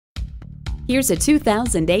Here's a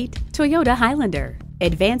 2008 Toyota Highlander.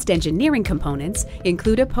 Advanced engineering components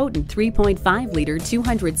include a potent 3.5-liter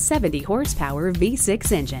 270 horsepower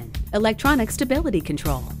V6 engine, electronic stability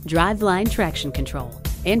control, driveline traction control,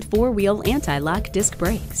 and four-wheel anti-lock disc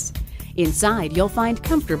brakes. Inside, you'll find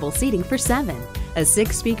comfortable seating for 7, a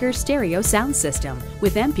 6-speaker stereo sound system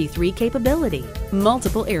with MP3 capability,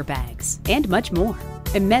 multiple airbags, and much more.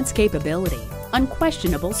 Immense capability,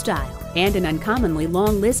 unquestionable style, and an uncommonly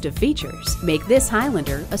long list of features make this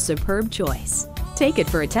Highlander a superb choice. Take it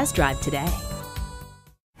for a test drive today.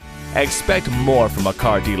 Expect more from a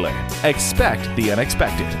car dealer. Expect the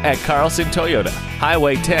unexpected at Carlson Toyota,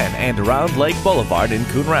 Highway 10 and Round Lake Boulevard in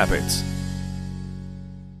Coon Rapids.